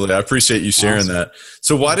 Good stuff. Absolutely. I appreciate you sharing that.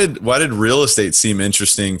 So why did real estate seem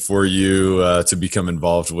interesting for you to become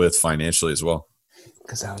involved with financially as well?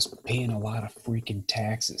 Because I was paying a lot of freaking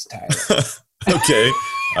taxes, Tyler. Okay.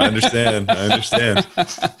 I understand. Those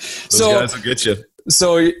guys will get you.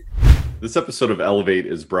 So this episode of Elevate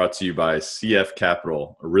is brought to you by CF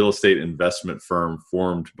Capital, a real estate investment firm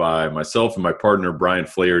formed by myself and my partner, Brian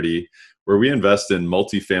Flaherty, where we invest in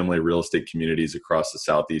multifamily real estate communities across the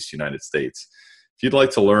Southeast United States. If you'd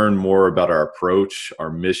like to learn more about our approach,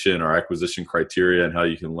 our mission, our acquisition criteria, and how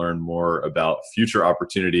you can learn more about future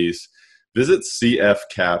opportunities, visit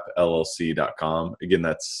cfcapllc.com. Again,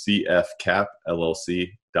 that's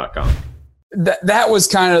cfcapllc.com. That was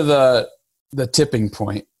kind of the tipping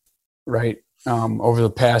point, right? Over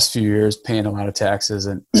the past few years, paying a lot of taxes.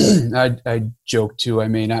 And I joke too, I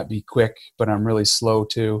may not be quick, but I'm really slow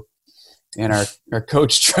too. And our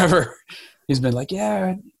coach, Trevor, he's been like,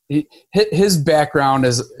 his background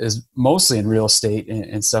is mostly in real estate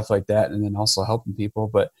and stuff like that. And then also helping people,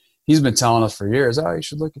 but he's been telling us for years, you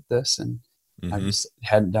should look at this. And I just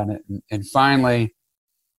hadn't done it. And finally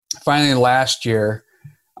last year,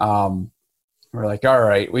 we're like, all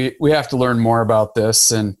right, we have to learn more about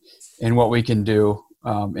this and what we can do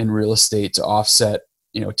in real estate to offset,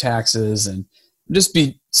 taxes and just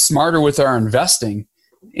be smarter with our investing.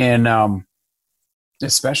 And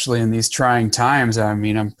especially in these trying times, I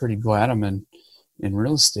mean, I'm pretty glad I'm in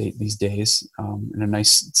real estate these days, in a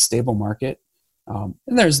nice stable market. And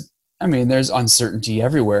there's uncertainty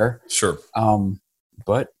everywhere. Sure.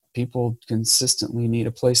 But people consistently need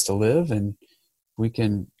a place to live, and we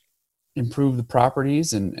can improve the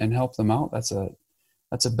properties and help them out. That's a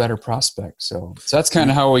better prospect. So that's kind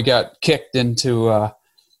of how we got kicked into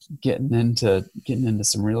getting into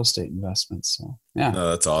some real estate investments. So yeah. No,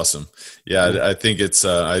 that's awesome. Yeah. I think it's,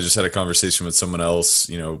 I just had a conversation with someone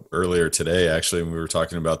else, earlier today, actually, and we were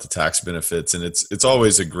talking about the tax benefits, and it's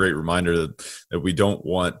always a great reminder that we don't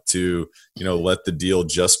want to, let the deal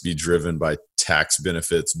just be driven by tax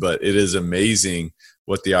benefits, but it is amazing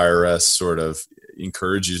what the IRS sort of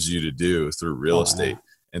encourages you to do through real estate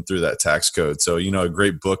and through that tax code. So, a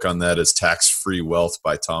great book on that is Tax-Free Wealth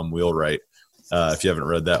by Tom Wheelwright. If you haven't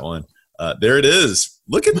read that one, there it is.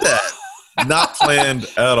 Look at that. Not planned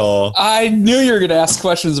at all. I knew you were going to ask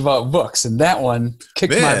questions about books, and that one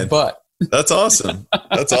kicked my butt. That's awesome.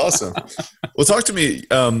 That's awesome. Well, talk to me,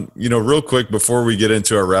 real quick before we get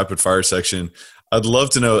into our rapid fire section. I'd love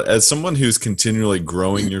to know, as someone who's continually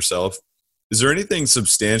growing yourself, is there anything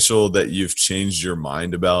substantial that you've changed your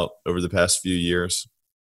mind about over the past few years?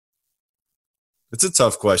 It's a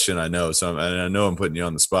tough question, I know. So I know I'm putting you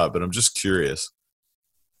on the spot, but I'm just curious.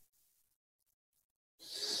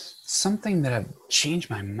 Something that I've changed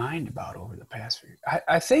my mind about over the past few years.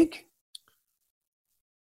 I think.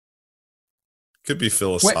 Could be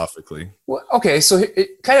philosophically. Okay, so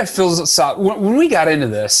it kind of philosophical. When we got into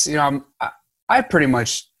this, I pretty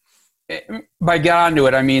much, by got onto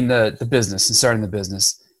it, I mean the business and starting the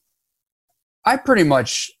business. I pretty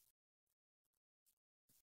much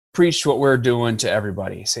preached what we're doing to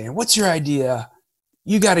everybody, saying, "What's your idea?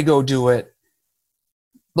 You got to go do it."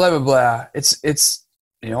 Blah blah blah. It's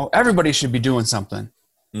everybody should be doing something.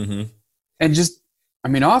 Mm-hmm. And just,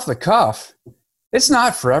 off the cuff, it's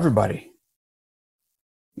not for everybody.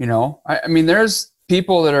 I mean, there's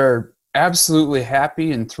people that are absolutely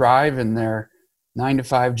happy and thrive in their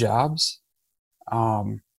 9-to-5 jobs.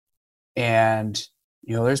 And,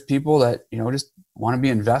 there's people that, just want to be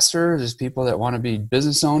investors. There's people that want to be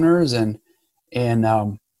business owners and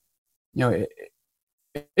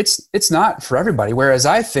it's not for everybody. Whereas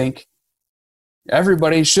I think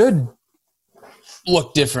everybody should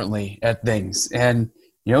look differently at things. And,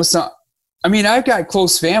 I've got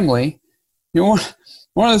close family. One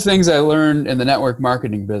of the things I learned in the network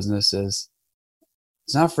marketing business is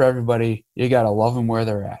it's not for everybody. You got to love them where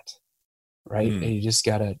they're at, right? And you just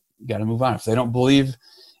got to move on. If they don't believe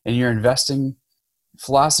in your investing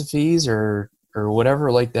philosophies or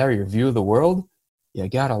whatever like that, or your view of the world, you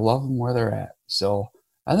got to love them where they're at. So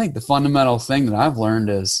I think the fundamental thing that I've learned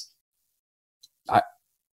is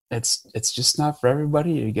it's just not for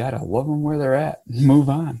everybody. You got to love them where they're at and move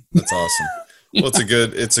on. That's awesome. Well,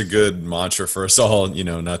 it's a good mantra for us all,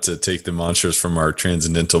 not to take the mantras from our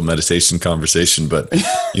transcendental meditation conversation, but,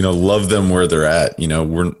 love them where they're at.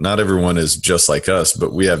 Not everyone is just like us,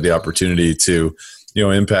 but we have the opportunity to,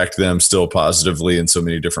 impact them still positively in so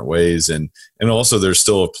many different ways. And also there's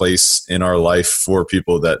still a place in our life for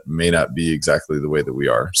people that may not be exactly the way that we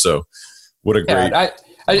are. So what a great,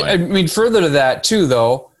 I mean, further to that too,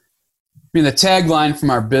 though, the tagline from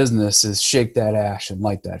our business is shake that ash and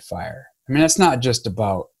light that fire. That's not just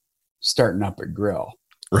about starting up a grill.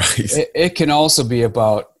 Right. It can also be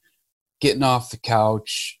about getting off the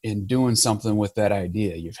couch and doing something with that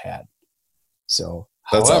idea you've had. So,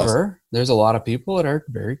 that's however, awesome. There's a lot of people that are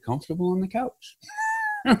very comfortable on the couch.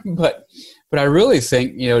 but I really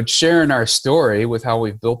think, sharing our story with how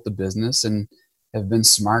we've built the business and have been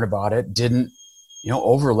smart about it, didn't,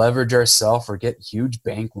 over leverage ourselves or get huge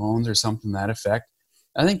bank loans or something to that effect.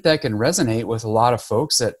 I think that can resonate with a lot of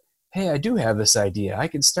folks that, hey, I do have this idea. I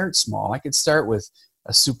could start small. I could start with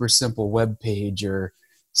a super simple web page or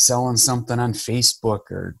selling something on Facebook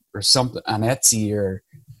or something on Etsy or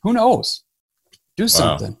who knows. Do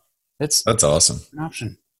something. That's awesome. An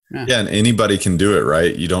option. Yeah, and anybody can do it,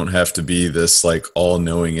 right? You don't have to be this like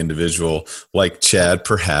all-knowing individual like Chad,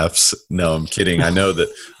 perhaps. No, I'm kidding. I know that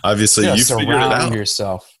obviously you figured it out.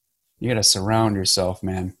 Yourself. You got to surround yourself,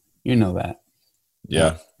 man. You know that.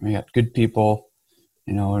 Yeah. We got good people.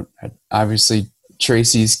 Obviously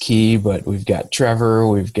Tracy's key, but we've got Trevor,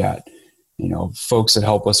 we've got, folks that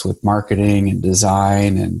help us with marketing and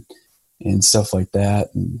design and stuff like that.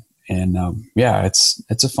 And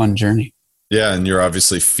it's a fun journey. Yeah. And you're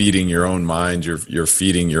obviously feeding your own mind. You're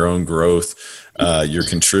feeding your own growth. You're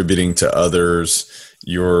contributing to others.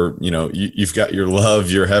 You've got your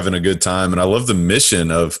love, you're having a good time. And I love the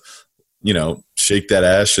mission of, shake that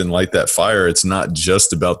ash and light that fire. It's not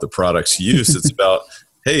just about the product's use. It's about,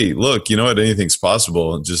 hey, look, anything's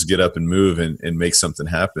possible. Just get up and move and make something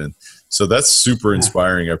happen. So that's super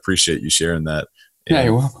inspiring. I appreciate you sharing that. Yeah,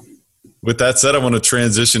 you're welcome. With that said, I want to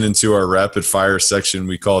transition into our rapid fire section.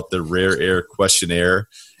 We call it the Rare Air Questionnaire.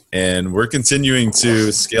 And we're continuing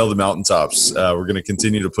to scale the mountaintops. We're going to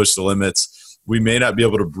continue to push the limits. We may not be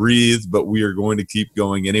able to breathe, but we are going to keep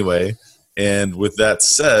going anyway. And with that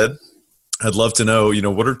said, I'd love to know,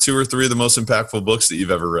 what are 2 or 3 of the most impactful books that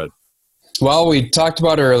you've ever read? Well, we talked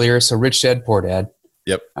about earlier, so Rich Dad, Poor Dad.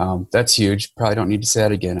 Yep. That's huge. Probably don't need to say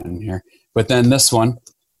that again in here. But then this one,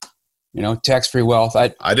 Tax-Free Wealth.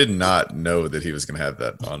 I did not know that he was going to have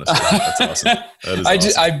that, honestly. That's awesome. That is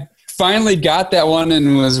awesome. I finally got that one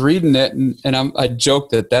and was reading it, and I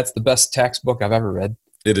joked that that's the best tax book I've ever read.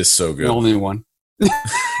 It is so good. The only one. The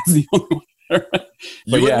only one.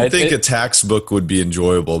 You wouldn't think a tax book would be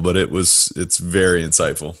enjoyable, but it's very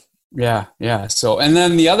insightful. Yeah. So, and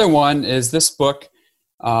then the other one is this book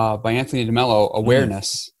by Anthony DeMello,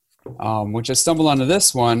 Awareness, which I stumbled onto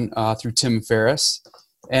this one through Tim Ferriss,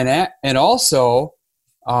 and also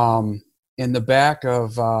in the back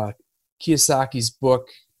of Kiyosaki's book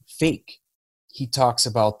Fake, he talks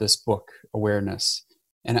about this book Awareness,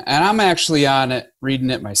 and I'm actually on it, reading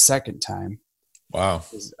it my second time. Wow.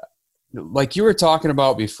 Like you were talking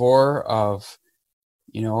about before of,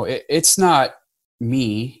 it's not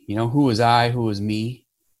me, who was I, who was me,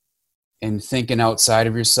 and thinking outside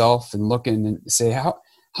of yourself and looking and say, how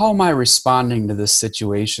am I responding to this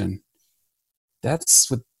situation?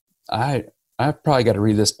 That's what I probably got to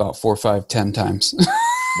read this about 4, 5, 10 times.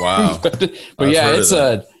 Wow. but yeah,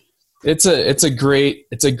 it's a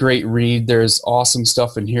great read. There's awesome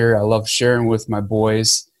stuff in here. I love sharing with my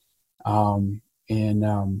boys.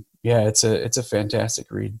 Yeah, it's a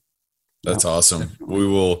fantastic read. That's awesome.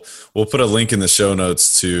 We'll put a link in the show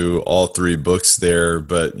notes to all 3 books there.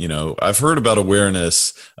 But, I've heard about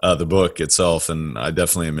Awareness, the book itself, and I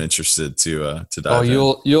definitely am interested to dive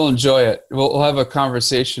in. You'll enjoy it. We'll have a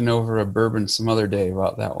conversation over a bourbon some other day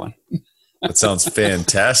about that one. That sounds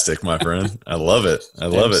fantastic, my friend. I love it.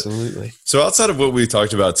 Absolutely. So outside of what we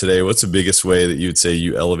talked about today, what's the biggest way that you would say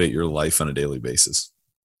you elevate your life on a daily basis?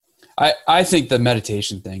 I think the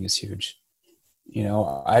meditation thing is huge.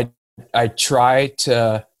 I try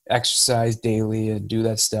to exercise daily and do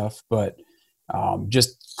that stuff, but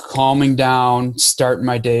just calming down, starting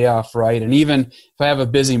my day off right. And even if I have a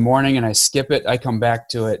busy morning and I skip it, I come back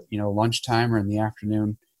to it, lunchtime or in the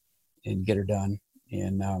afternoon and get her done.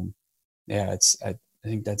 And I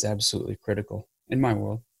think that's absolutely critical in my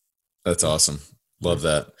world. That's awesome. Love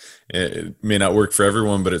that. It may not work for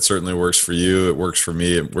everyone, but it certainly works for you. It works for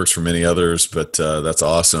me. It works for many others, but that's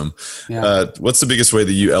awesome. Yeah. What's the biggest way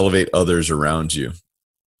that you elevate others around you?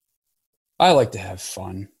 I like to have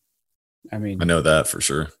fun. I know that for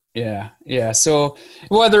sure. Yeah. So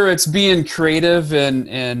whether it's being creative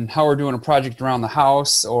and how we're doing a project around the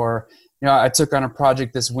house, or, I took on a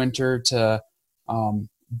project this winter to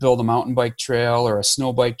build a mountain bike trail or a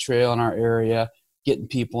snow bike trail in our area, getting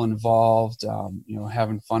people involved,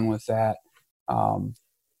 having fun with that.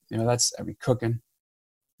 That's, cooking.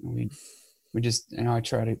 We just, I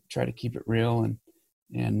try to keep it real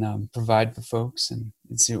and provide for folks and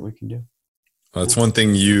see what we can do. Well, that's one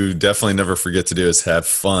thing you definitely never forget to do is have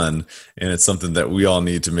fun. And it's something that we all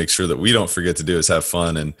need to make sure that we don't forget to do is have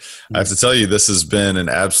fun. And I have to tell you, this has been an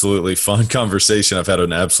absolutely fun conversation. I've had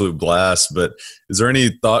an absolute blast, but is there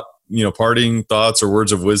any parting thoughts or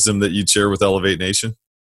words of wisdom that you'd share with Elevate Nation?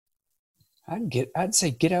 I'd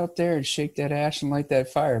say get out there and shake that ash and light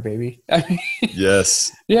that fire, baby.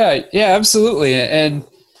 Yes. Yeah, absolutely. And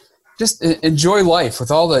just enjoy life with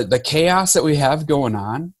all the chaos that we have going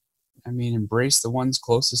on. Embrace the ones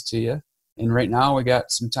closest to you. And right now we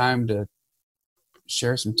got some time to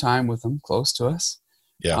share some time with them close to us.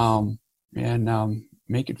 Yeah. And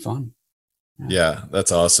make it fun. Yeah,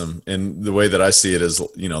 that's awesome. And the way that I see it is,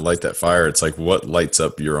 light that fire. It's like what lights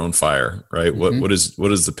up your own fire, right? Mm-hmm.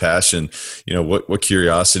 What is the passion? What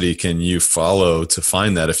curiosity can you follow to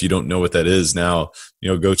find that? If you don't know what that is now,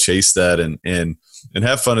 go chase that and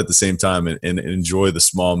have fun at the same time and enjoy the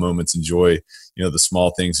small moments, enjoy, the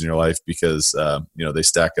small things in your life because, they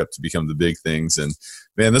stack up to become the big things. And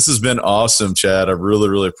man, this has been awesome, Chad. I really,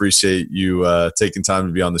 really appreciate you taking time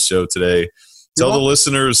to be on the show today. Tell the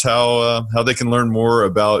listeners how they can learn more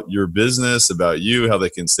about your business, about you, how they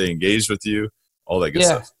can stay engaged with you, all that good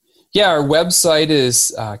stuff. Yeah, our website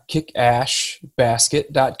is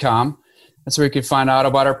kickashbasket.com. That's where you can find out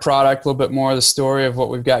about our product, a little bit more of the story of what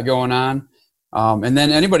we've got going on. And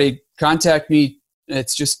then anybody contact me.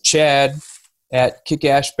 It's just Chad at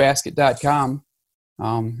kickashbasket.com.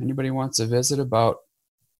 Anybody wants to visit about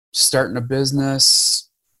starting a business,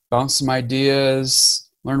 bounce some ideas,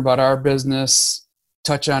 learn about our business,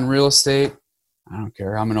 touch on real estate. I don't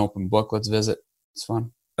care. I'm an open book. Let's visit. It's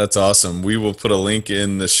fun. That's awesome. We will put a link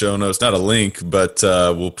in the show notes. Not a link, but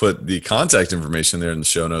we'll put the contact information there in the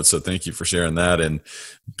show notes. So thank you for sharing that. And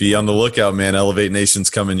be on the lookout, man. Elevate Nation's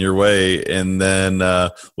coming your way. And then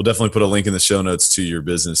we'll definitely put a link in the show notes to your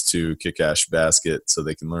business, to Kick Ash Basket, so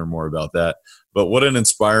they can learn more about that. But what an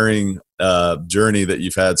inspiring journey that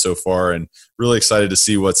you've had so far, and really excited to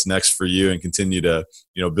see what's next for you and continue to,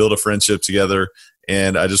 build a friendship together.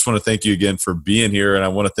 And I just want to thank you again for being here. And I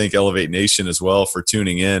want to thank Elevate Nation as well for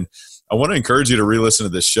tuning in. I want to encourage you to re-listen to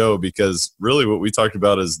this show because really what we talked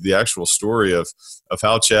about is the actual story of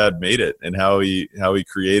how Chad made it and how he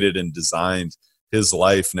created and designed his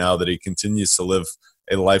life now that he continues to live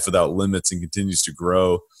a life without limits and continues to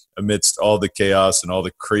grow amidst all the chaos and all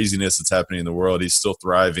the craziness that's happening in the world. He's still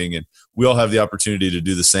thriving, and we all have the opportunity to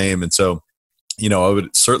do the same. And so, I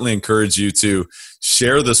would certainly encourage you to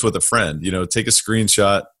share this with a friend. Take a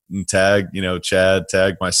screenshot and tag, Chad,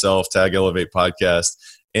 tag myself, tag Elevate Podcast,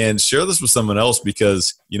 and share this with someone else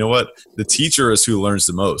because you know what? The teacher is who learns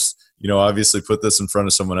the most. Obviously put this in front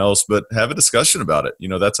of someone else, but have a discussion about it.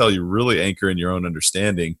 That's how you really anchor in your own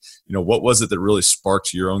understanding. What was it that really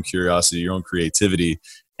sparked your own curiosity, your own creativity?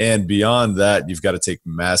 And beyond that, you've got to take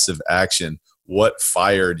massive action. What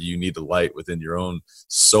fire do you need to light within your own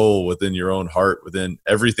soul, within your own heart, within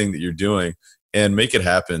everything that you're doing, and make it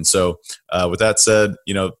happen? So with that said,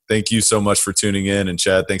 thank you so much for tuning in. And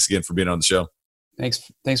Chad, thanks again for being on the show.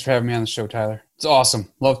 Thanks for having me on the show, Tyler. It's awesome.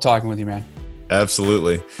 Love talking with you, man.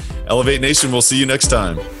 Absolutely. Elevate Nation, we'll see you next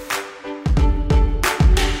time.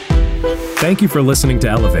 Thank you for listening to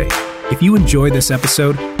Elevate. If you enjoyed this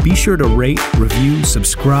episode, be sure to rate, review,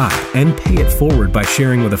 subscribe, and pay it forward by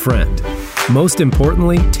sharing with a friend. Most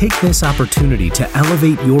importantly, take this opportunity to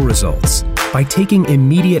elevate your results by taking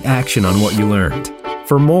immediate action on what you learned.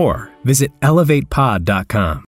 For more, visit elevatepod.com.